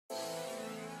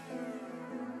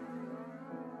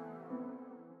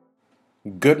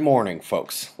Good morning,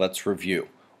 folks. Let's review.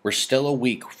 We're still a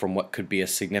week from what could be a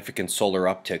significant solar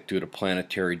uptick due to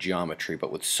planetary geometry,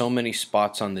 but with so many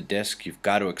spots on the disk, you've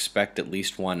got to expect at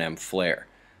least one M flare.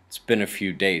 It's been a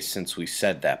few days since we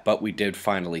said that, but we did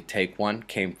finally take one.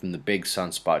 Came from the big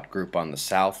sunspot group on the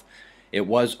south. It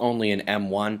was only an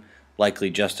M1, likely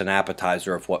just an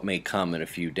appetizer of what may come in a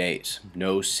few days.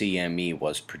 No CME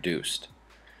was produced.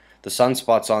 The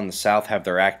sunspots on the south have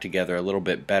their act together a little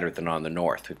bit better than on the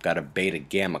north. We've got a beta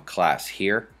gamma class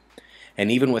here, and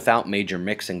even without major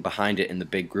mixing behind it in the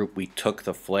big group, we took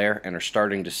the flare and are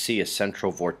starting to see a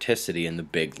central vorticity in the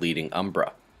big leading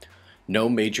umbra. No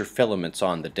major filaments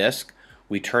on the disk.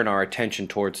 We turn our attention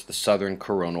towards the southern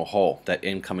coronal hole. That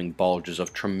incoming bulge is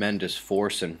of tremendous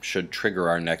force and should trigger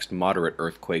our next moderate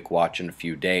earthquake watch in a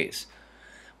few days.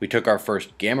 We took our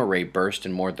first gamma ray burst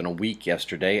in more than a week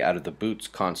yesterday out of the Boots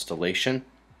constellation.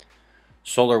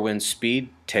 Solar wind speed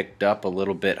ticked up a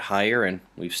little bit higher, and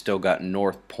we've still got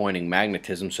north pointing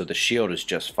magnetism, so the shield is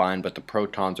just fine, but the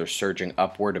protons are surging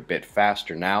upward a bit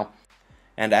faster now.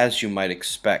 And as you might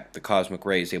expect, the cosmic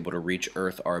rays able to reach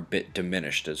Earth are a bit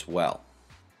diminished as well.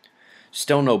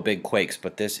 Still no big quakes,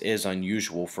 but this is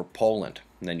unusual for Poland.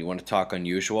 And then you want to talk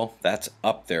unusual? That's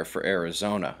up there for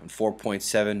Arizona, and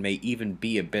 4.7 may even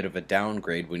be a bit of a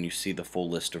downgrade when you see the full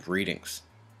list of readings.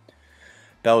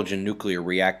 Belgian nuclear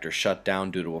reactor shut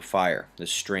down due to a fire.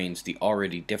 This strains the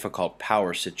already difficult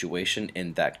power situation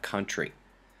in that country.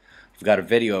 We've got a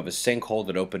video of a sinkhole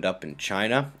that opened up in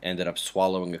China, ended up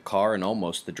swallowing a car and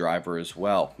almost the driver as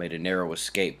well, made a narrow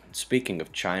escape. And speaking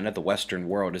of China, the Western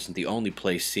world isn't the only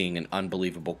place seeing an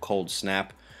unbelievable cold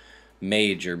snap.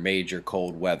 Major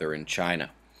cold weather in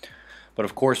China. But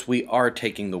of course we are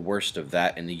taking the worst of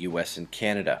that in the US and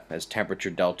Canada. As temperature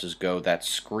deltas go, that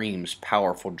screams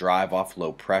powerful drive off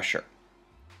low pressure.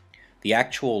 The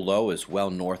actual low is well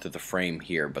north of the frame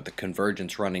here, but the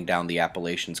convergence running down the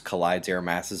Appalachians collides air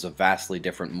masses of vastly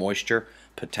different moisture,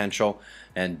 potential,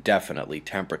 and definitely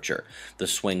temperature. The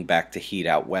swing back to heat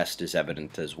out west is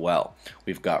evident as well.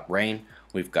 We've got rain,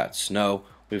 we've got snow,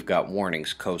 we've got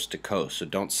warnings coast to coast, so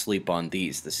don't sleep on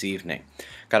these this evening.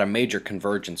 Got a major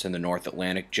convergence in the North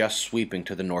Atlantic just sweeping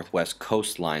to the northwest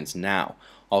coastlines now.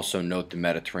 Also note the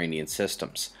Mediterranean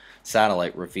systems.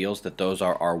 Satellite reveals that those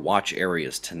are our watch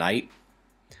areas tonight.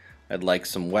 I'd like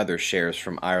some weather shares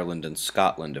from Ireland and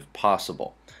Scotland if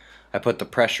possible. I put the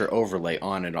pressure overlay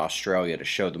on in Australia to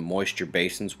show the moisture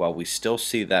basins while we still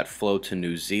see that flow to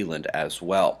New Zealand as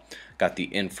well. Got the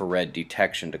infrared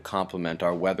detection to complement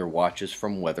our weather watches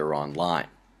from Weather Online.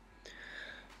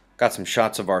 Got some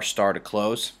shots of our star to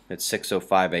close. It's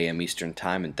 6:05 a.m. Eastern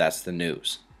Time, and that's the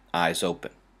news. Eyes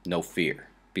open. No fear.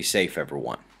 Be safe,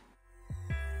 everyone.